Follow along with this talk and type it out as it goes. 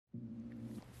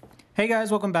Hey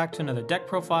guys, welcome back to another deck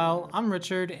profile. I'm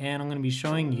Richard and I'm going to be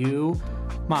showing you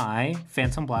my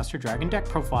Phantom Blaster Dragon deck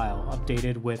profile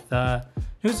updated with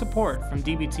new support from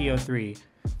DBT03.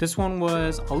 This one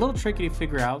was a little tricky to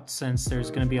figure out since there's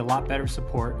going to be a lot better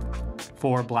support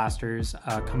for blasters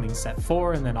coming set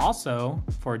 4 and then also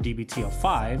for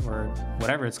DBT05 or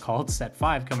whatever it's called, set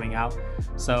 5 coming out.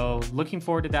 So looking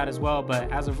forward to that as well,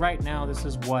 but as of right now this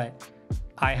is what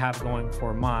I have going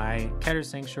for my Keter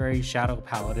Sanctuary Shadow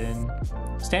Paladin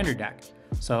standard deck.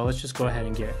 So let's just go ahead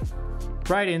and get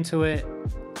right into it.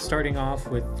 Starting off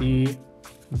with the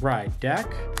ride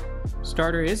deck.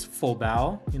 Starter is full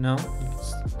bow, you know,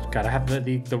 you gotta have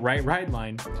the right ride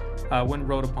line. When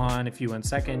rode upon, if you win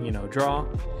second, you know, draw.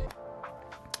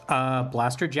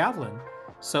 Blaster Javelin.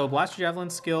 So Blaster Javelin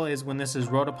skill is when this is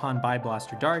rode upon by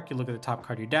Blaster Dark, you look at the top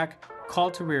card of your deck, call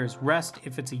to rear is rest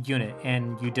if it's a unit,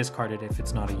 and you discard it if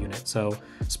it's not a unit. So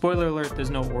spoiler alert,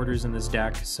 there's no orders in this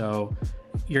deck, so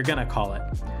you're gonna call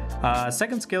it.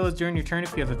 Second skill is during your turn,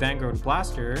 if you have a Vanguard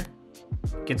Blaster,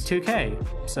 gets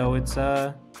 2k. So it's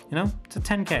you know, it's a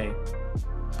 10k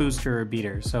booster or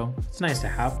beater, so it's nice to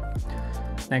have.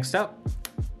 Next up,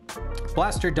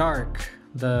 Blaster Dark,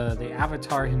 the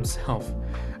avatar himself.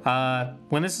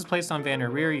 When this is placed on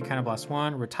Vanguard rear, you kind of blast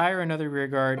 1, retire another rear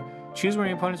guard, choose one of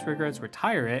your opponent's rear guards,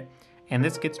 retire it, and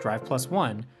this gets drive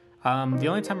 +1. The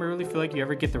only time I really feel like you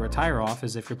ever get the retire off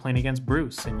is if you're playing against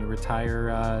Bruce and you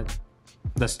retire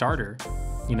the starter,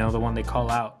 you know, the one they call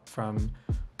out from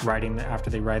riding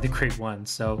after they ride the Great One.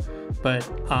 So, but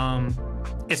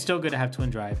it's still good to have twin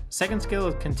drive. Second skill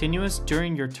is continuous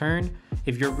during your turn.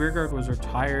 If your rear guard was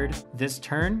retired this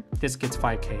turn, this gets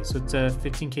 5k. So it's a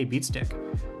 15k beat stick.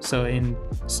 So in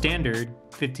standard,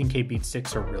 15k beat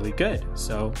sticks are really good.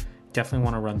 So definitely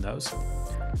want to run those.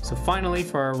 So finally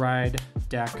for our ride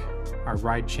deck, our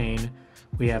ride chain,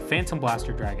 we have Phantom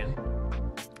Blaster Dragon.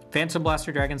 Phantom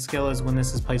Blaster Dragon skill is when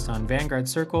this is placed on Vanguard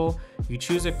Circle, you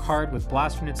choose a card with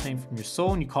Blaster in its name from your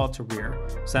soul and you call it to rear.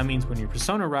 So that means when your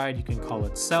Persona ride, you can call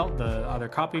itself, the other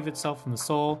copy of itself from the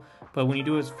soul, but when you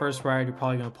do its first ride, you're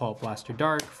probably going to pull out Blaster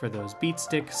Dark for those beat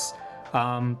sticks,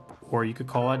 or you could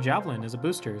call out Javelin as a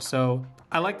booster. So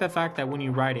I like the fact that when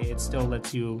you ride it, it still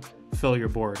lets you fill your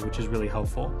board, which is really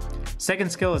helpful.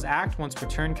 Second skill is Act. Once per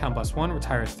turn, count +1,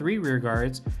 retire 3 rear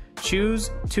guards.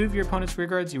 Choose 2 of your opponent's rear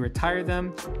guards, you retire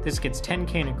them. This gets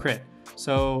 10k in a crit.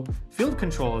 So field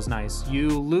control is nice. You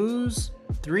lose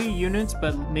 3 units,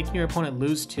 but making your opponent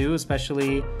lose 2,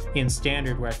 especially in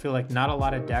standard, where I feel like not a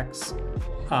lot of decks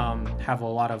have a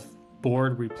lot of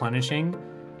board replenishing.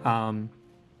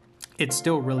 It's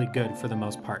still really good for the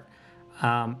most part.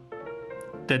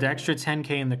 The extra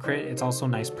 10k in the crit, it's also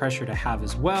nice pressure to have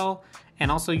as well. And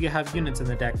also you have units in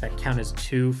the deck that count as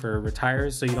 2 for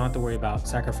retires, so you don't have to worry about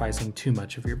sacrificing too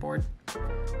much of your board.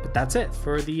 But that's it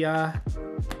for the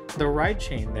ride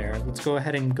chain there. Let's go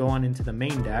ahead and go on into the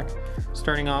main deck,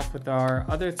 starting off with our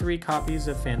other 3 copies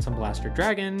of Phantom Blaster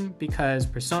Dragon, because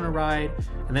Persona ride,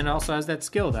 and then it also has that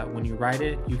skill that when you ride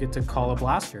it, you get to call a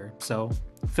blaster. So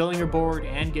filling your board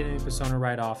and getting the Persona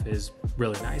ride off is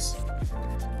really nice.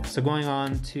 So going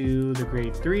on to the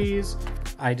grade 3s,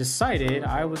 I decided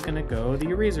I was going to go the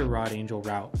Eraser Rod Angel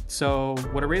route. So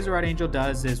what Eraser Rod Angel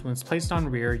does is when it's placed on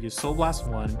rear, you Soul Blast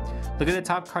 1, look at the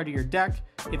top card of your deck.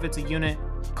 If it's a unit,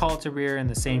 call it to rear in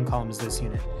the same column as this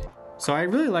unit. So I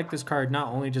really like this card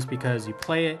not only just because you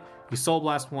play it, you Soul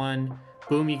Blast 1,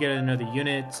 boom, you get another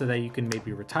unit so that you can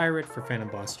maybe retire it for Phantom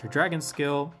Blaster Dragon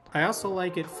skill. I also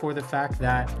like it for the fact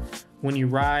that when you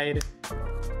ride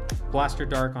Blaster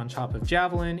Dark on top of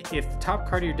Javelin, if the top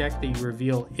card of your deck that you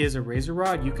reveal is a Razor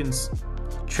Rod, you can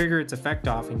trigger its effect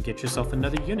off and get yourself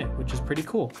another unit, which is pretty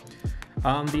cool.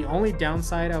 The only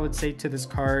downside I would say to this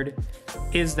card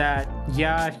is that,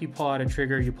 yeah, if you pull out a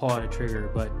trigger, you pull out a trigger,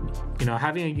 but you know,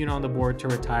 having a unit on the board to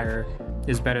retire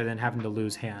is better than having to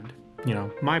lose hand. You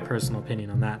know, my personal opinion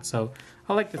on that. So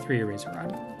I like the 3 Eraser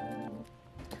Rod.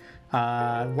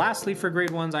 Lastly, for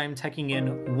grade 1s, I am teching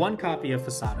in 1 copy of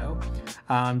Fasado,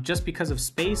 just because of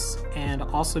space and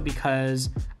also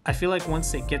because I feel like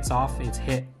once it gets off its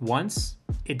hit once,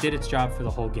 it did its job for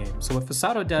the whole game. So what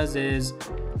Fasado does is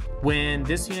when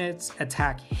this unit's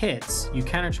attack hits, you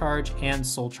countercharge and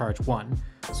soul charge 1.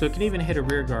 So it can even hit a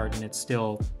rear guard and it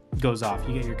still goes off.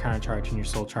 You get your countercharge and your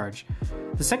soul charge.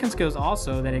 The second skill is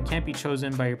also that it can't be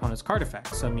chosen by your opponent's card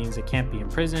effect. So it means it can't be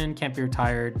imprisoned, can't be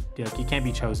retired, it can't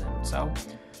be chosen. So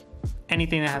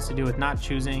anything that has to do with not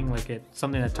choosing, like it's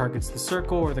something that targets the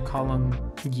circle or the column,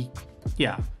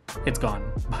 yeah, it's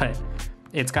gone. But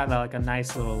it's got like a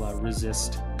nice little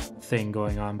resist thing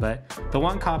going on. But the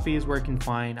 1 copy is working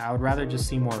fine. I would rather just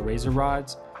see more Razor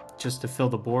Rods just to fill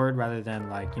the board rather than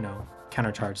like, you know,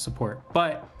 countercharge support.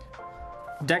 But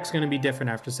deck's going to be different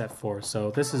after set 4,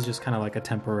 so this is just kind of like a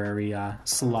temporary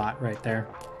slot right there.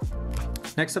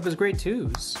 Next up is grade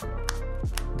 2s.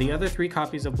 The other 3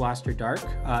 copies of Blaster Dark,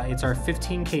 it's our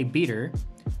 15k beater,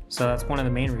 so that's one of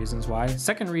the main reasons why.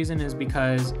 Second reason is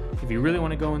because if you really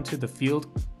want to go into the field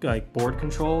like board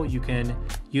control, you can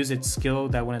use its skill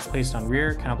that when it's placed on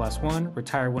rear, counterblast 1,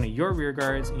 retire one of your rear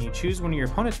guards, and you choose one of your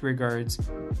opponent's rear guards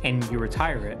and you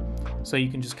retire it. So you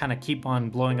can just kind of keep on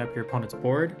blowing up your opponent's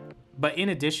board. But in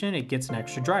addition, it gets an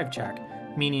extra drive check,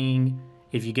 meaning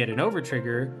if you get an over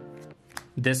trigger,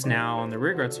 this now on the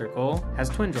rearguard circle has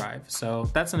twin drive. So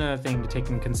that's another thing to take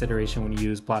in consideration when you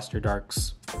use Blaster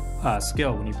Dark's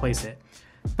skill when you place it.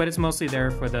 But it's mostly there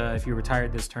for the, if you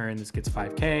retired this turn, this gets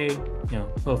 5k, you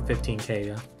know, a little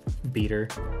 15k beater.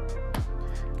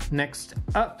 Next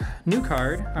up, new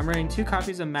card. I'm running 2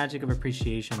 copies of Magic of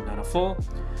Appreciation, not a full.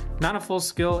 Not a full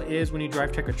skill is when you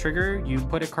drive check a trigger, you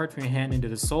put a card from your hand into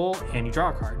the soul and you draw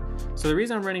a card. So the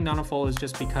reason I'm running not a full is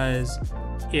just because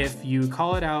if you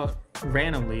call it out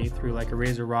randomly through like a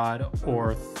Razor Rod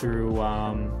or through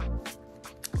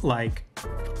like,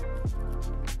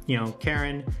 you know,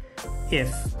 Karen,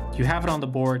 if you have it on the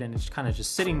board and it's kind of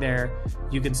just sitting there,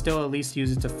 you can still at least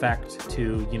use its effect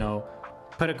to, you know,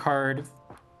 put a card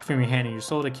from your hand and your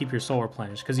soul to keep your soul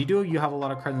replenished, because you have a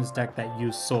lot of cards in this deck that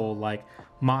use soul, like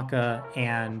Maka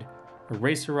and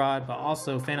Eraser Rod, but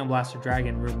also Phantom Blaster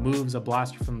Dragon removes a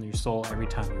blaster from your soul every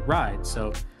time you ride.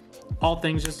 So all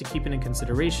things just to keep it in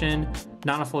consideration.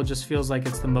 Non-full just feels like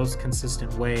it's the most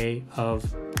consistent way of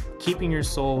keeping your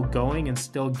soul going and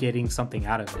still getting something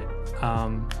out of it.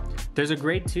 There's a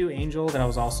grade 2 angel that I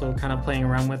was also kind of playing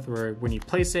around with, where when you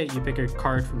place it, you pick a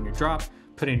card from your drop,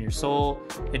 put it in your soul.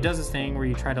 It does this thing where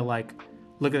you try to like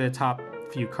look at the top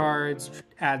few cards,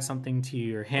 add something to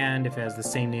your hand if it has the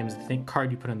same name as the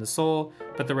card you put in the soul,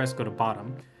 but the rest go to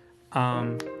bottom.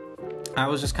 I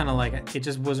was just kind of like, it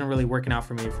just wasn't really working out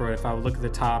for me for if I would look at the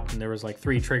top and there was like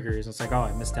 3 triggers, it's like, oh,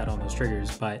 I missed out on those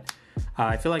triggers. But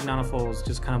I feel like non-full is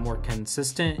just kind of more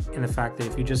consistent in the fact that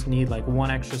if you just need like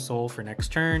 1 extra soul for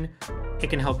next turn, it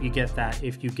can help you get that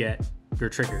if you get your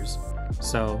triggers.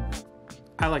 So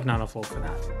I like non-full for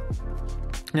that.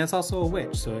 And it's also a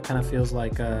witch, so it kind of feels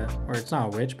like or it's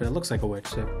not a witch, but it looks like a witch,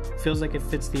 so it feels like it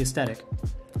fits the aesthetic.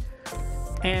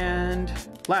 And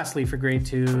lastly, for grade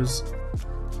 2s,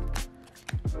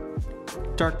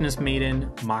 Darkness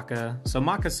Maiden, Maka. So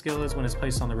Maka's skill is when it's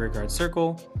placed on the rearguard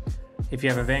circle. If you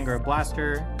have a Vanguard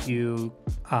Blaster, you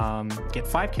get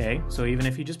 5k, so even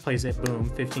if you just place it, boom,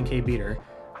 15k beater.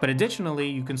 But additionally,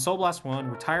 you can Soul Blast 1,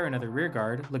 retire another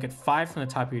rearguard, look at 5 from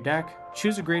the top of your deck,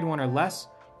 choose a grade 1 or less,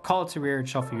 call it to rear, and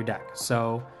shuffle your deck.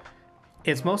 So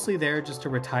it's mostly there just to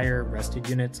retire rested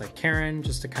units like Karen,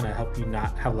 just to kind of help you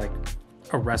not have like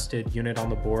a rested unit on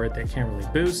the board that can't really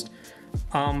boost.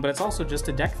 But it's also just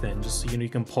a deck thin, just so you know you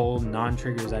can pull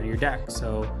non-triggers out of your deck.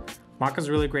 So Maka's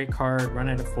a really great card, run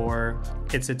it at 4.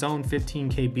 It's its own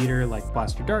 15k beater like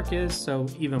Blaster Dark is, so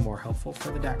even more helpful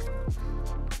for the deck.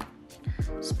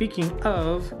 Speaking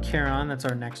of Charon, that's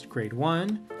our next grade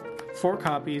 1. 4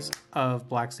 copies of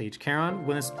Black Sage Charon.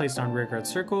 When it's placed on rearguard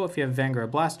circle, if you have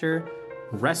Vanguard Blaster,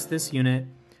 rest this unit.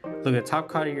 Look at the top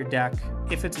card of your deck.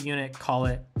 If it's a unit, call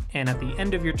it. And at the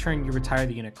end of your turn, you retire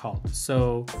the unit called.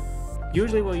 So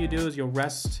usually what you do is you'll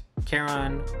rest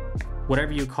Charon,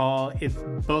 whatever you call. If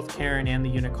both Karen and the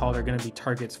unit called are going to be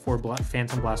targets for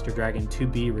Phantom Blaster Dragon to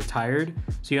be retired,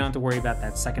 so you don't have to worry about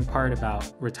that second part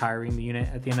about retiring the unit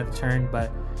at the end of the turn.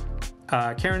 But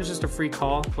Karen is just a free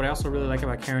call. What I also really like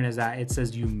about Karen is that it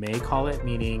says you may call it,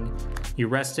 meaning you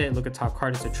rest it, look at top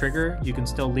card, it's a trigger. You can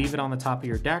still leave it on the top of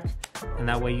your deck, and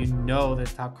that way you know that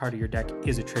the top card of your deck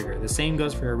is a trigger. The same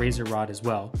goes for a Razor Rod as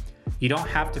well. You don't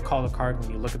have to call the card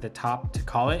when you look at the top to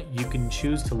call it. You can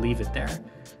choose to leave it there.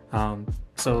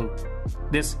 So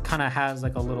this kind of has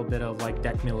like a little bit of like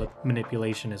deck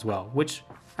manipulation as well, which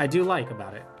I do like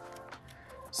about it.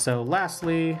 So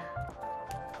lastly,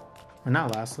 or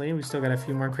not lastly, we still got a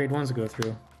few more grade 1s to go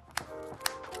through.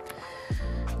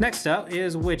 Next up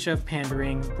is Witch of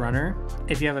Pandering Brunner.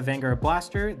 If you have a Vanguard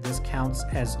Blaster, this counts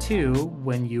as 2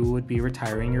 when you would be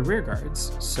retiring your rear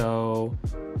guards. So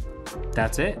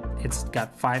that's it. It's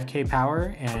got 5k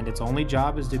power and its only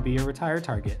job is to be a retired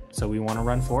target. So we want to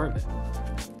run 4 of it.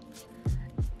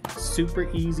 Super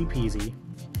easy peasy.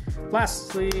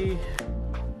 Lastly,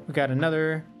 we got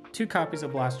another 2 copies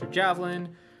of Blaster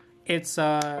Javelin. It's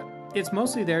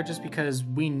mostly there just because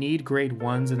we need grade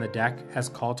 1s in the deck as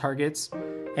call targets.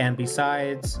 And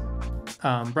besides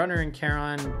Brunner and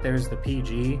Charon, there's the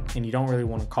PG, and you don't really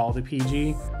want to call the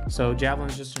PG. So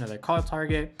Javelin's just another call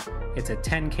target. It's a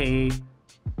 10k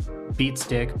beat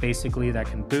stick, basically, that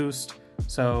can boost.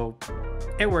 So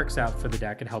it works out for the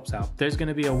deck, it helps out. There's going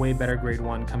to be a way better grade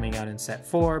 1 coming out in set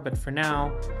 4, but for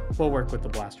now, we'll work with the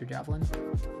Blaster Javelin.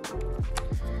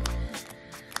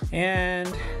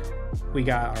 And we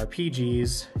got our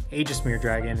PGs, Aegis-Mirror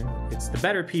Dragon. It's the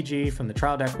better PG from the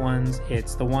trial deck ones.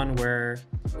 It's the one where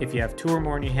if you have 2 or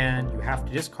more in your hand, you have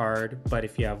to discard, but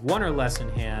if you have 1 or less in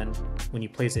hand, when you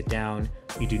place it down,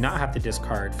 you do not have to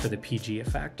discard for the PG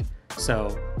effect.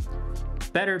 So,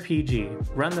 better PG.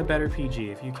 Run the better PG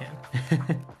if you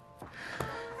can.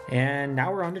 And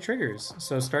now we're on to triggers.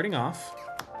 So starting off,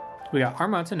 we got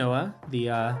Armatanoa,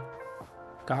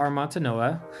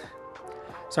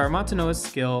 So Armatanoa's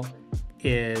skill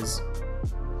is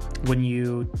when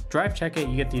you drive check it,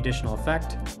 you get the additional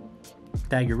effect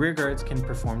that your rear guards can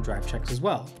perform drive checks as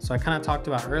well. So I kind of talked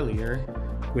about earlier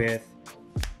with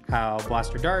how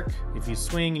Blaster Dark, if you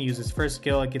swing and use his first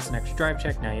skill, it gets an extra drive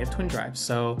check. Now you have twin drives.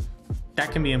 So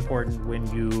that can be important when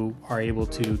you are able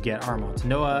to get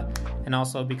Armatanoa, and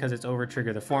also because it's over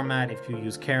trigger the format, if you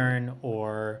use Karen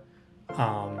or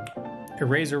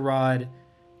Eraser Rod,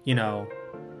 you know,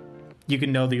 you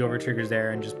can know the over trigger's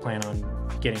there and just plan on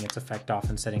getting its effect off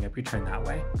and setting up your turn that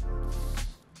way.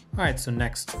 All right, so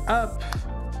next up,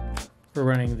 we're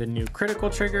running the new critical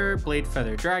trigger, Blade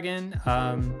Feather Dragon.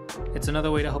 It's another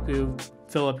way to help you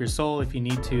fill up your soul if you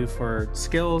need to for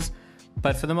skills,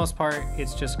 but for the most part,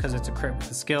 it's just because it's a crit with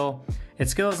the skill.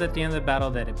 Its skill is at the end of the battle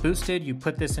that it boosted, you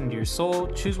put this into your soul,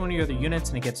 choose one of your other units,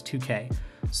 and it gets 2k.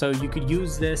 So you could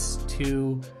use this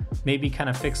to maybe kind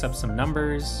of fix up some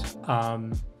numbers.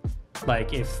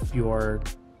 Like if you're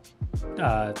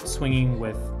swinging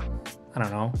with, I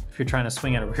don't know, if you're trying to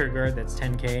swing at a rear guard that's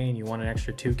 10k and you want an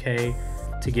extra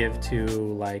 2k to give to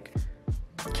like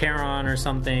Charon or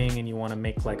something, and you want to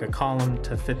make like a column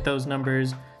to fit those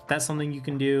numbers, that's something you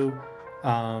can do.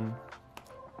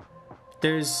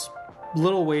 There's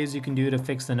little ways you can do to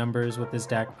fix the numbers with this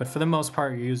deck, but for the most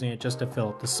part, you're using it just to fill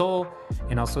up the soul,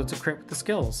 and also it's a crit with the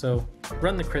skill, so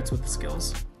run the crits with the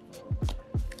skills.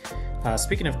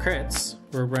 Speaking of crits,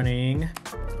 we're running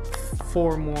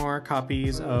 4 more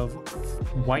copies of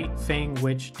White Fang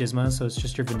Witch Disma, so it's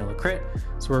just your vanilla crit.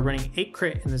 So we're running 8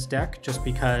 crit in this deck just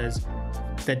because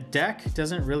the deck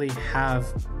doesn't really have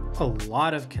a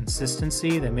lot of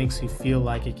consistency that makes you feel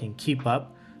like it can keep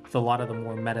up with a lot of the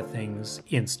more meta things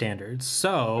in standards.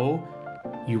 So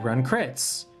you run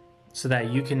crits so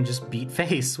that you can just beat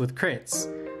face with crits.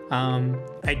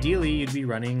 Ideally, you'd be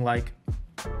running like,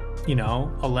 you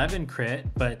know, 11 crit,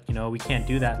 but you know, we can't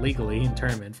do that legally in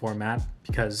tournament format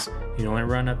because you only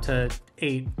run up to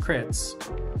 8 crits.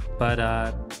 But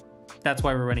that's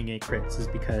why we're running 8 crits, is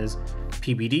because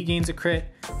PBD gains a crit,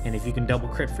 and if you can double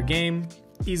crit for game,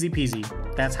 easy peasy.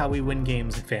 That's how we win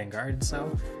games in Vanguard.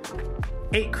 So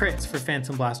 8 crits for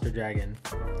Phantom Blaster Dragon.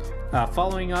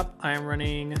 Following up, I am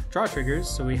running draw triggers,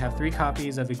 so we have 3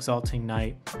 copies of Exalting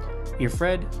Knight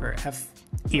Ifred,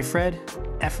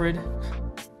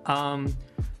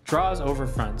 draws over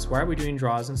fronts. Why are we doing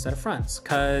draws instead of fronts?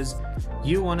 Because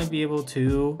you want to be able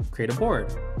to create a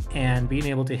board, and being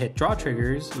able to hit draw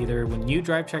triggers either when you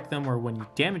drive check them or when you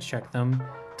damage check them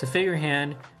to fill your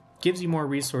hand gives you more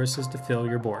resources to fill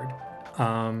your board.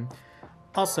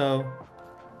 Also,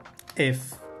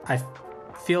 if I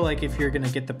feel like if you're going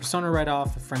to get the persona right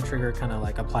off, the front trigger kind of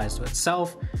like applies to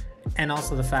itself, and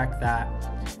also the fact that,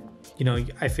 you know,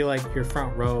 I feel like your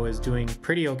front row is doing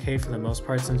pretty okay for the most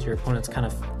part, since your opponent's kind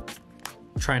of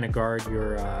trying to guard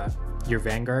your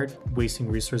Vanguard, wasting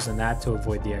resources in that to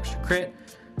avoid the extra crit.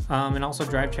 And also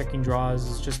drive checking draws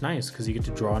is just nice because you get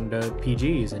to draw into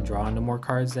PGs and draw into more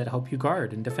cards that help you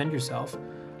guard and defend yourself.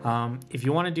 If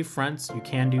you want to do fronts, you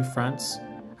can do fronts.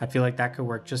 I feel like that could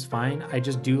work just fine. I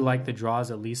just do like the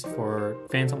draws, at least for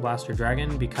Phantom Blaster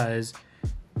Dragon, because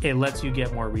it lets you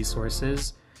get more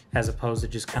resources as opposed to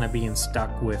just kind of being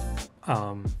stuck with,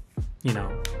 you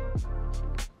know,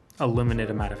 a limited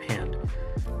amount of hand.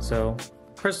 So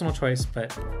personal choice,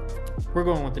 but we're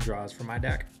going with the draws for my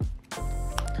deck.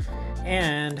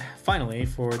 And finally,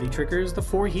 for the triggers, the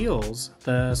 4 heals,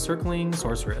 the Circling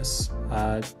Sorceress.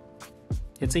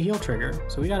 It's a heal trigger,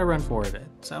 so we got to run 4 of it.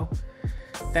 So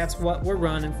that's what we're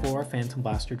running for Phantom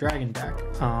Blaster Dragon deck.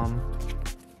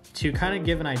 To kind of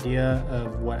give an idea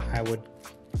of what I would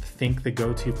think the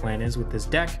go-to plan is with this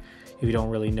deck, if you don't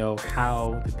really know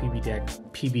how the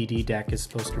PBD deck is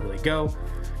supposed to really go,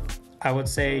 I would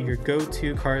say your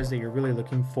go-to cards that you're really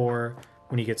looking for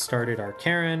when you get started are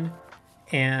Karen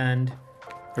and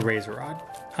the Razor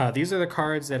Rod. These are the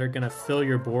cards that are going to fill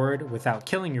your board without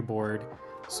killing your board.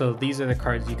 So these are the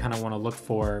cards you kind of want to look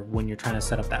for when you're trying to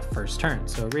set up that first turn.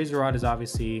 So Razor Rod is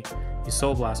obviously, you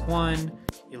Soul Blast 1,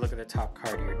 you look at the top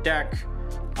card of your deck.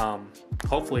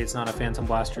 Hopefully it's not a Phantom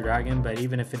Blaster Dragon, but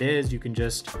even if it is, you can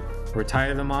just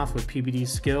retire them off with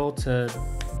PBD's skill to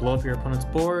blow up your opponent's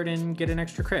board and get an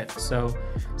extra crit. So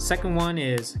second one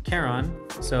is Charon.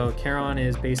 So Charon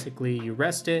is basically, you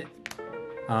rest it.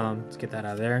 Let's get that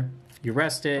out of there. You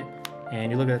rest it,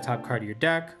 and you look at the top card of your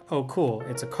deck. Oh cool,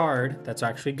 it's a card that's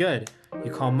actually good.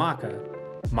 You call Maka.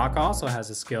 Maka also has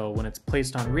a skill. When it's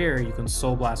placed on rear, you can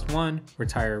Soul Blast 1,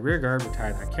 retire a rear guard,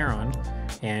 retire that Charon,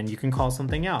 and you can call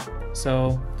something out.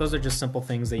 So those are just simple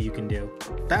things that you can do.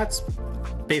 That's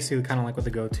basically kind of like what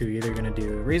the go-to. You're either going to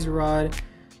do Razor Rod,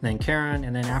 then Charon,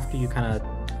 and then after you kind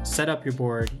of set up your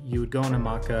board, you would go into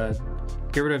Maka,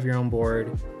 get rid of your own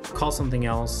board, call something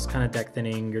else, kind of deck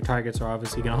thinning. Your targets are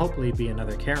obviously going to hopefully be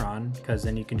another Charon, because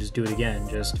then you can just do it again.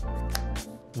 Just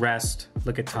rest,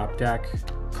 look at top deck,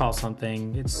 call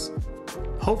something. It's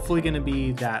hopefully going to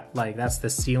be that, like, that's the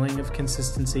ceiling of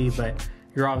consistency, but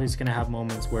you're always going to have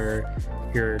moments where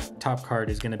your top card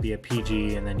is going to be a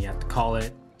PG and then you have to call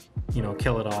it, you know,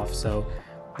 kill it off. So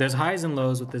there's highs and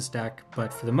lows with this deck,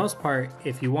 but for the most part,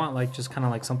 if you want like just kind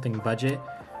of like something budget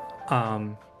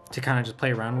to kind of just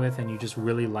play around with, and you just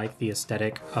really like the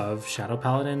aesthetic of Shadow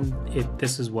Paladin,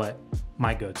 this is what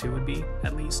my go-to would be,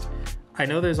 at least. I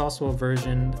know there's also a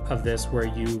version of this where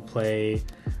you play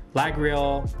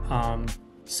Lagriel,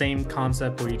 same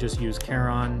concept where you just use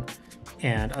Charon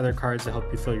and other cards to help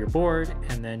you fill your board,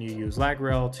 and then you use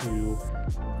Lagriel to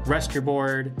rest your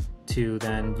board to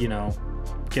then, you know,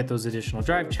 get those additional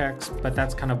drive checks, but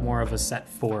that's kind of more of a set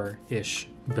 4-ish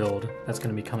build that's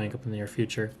going to be coming up in the near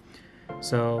future.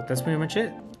 So that's pretty much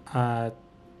it.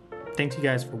 Thank you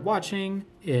guys for watching.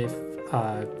 If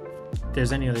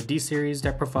there's any other D-Series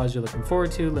deck profiles you're looking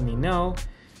forward to, let me know,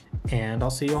 and I'll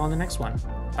see you all on the next one.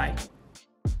 Bye.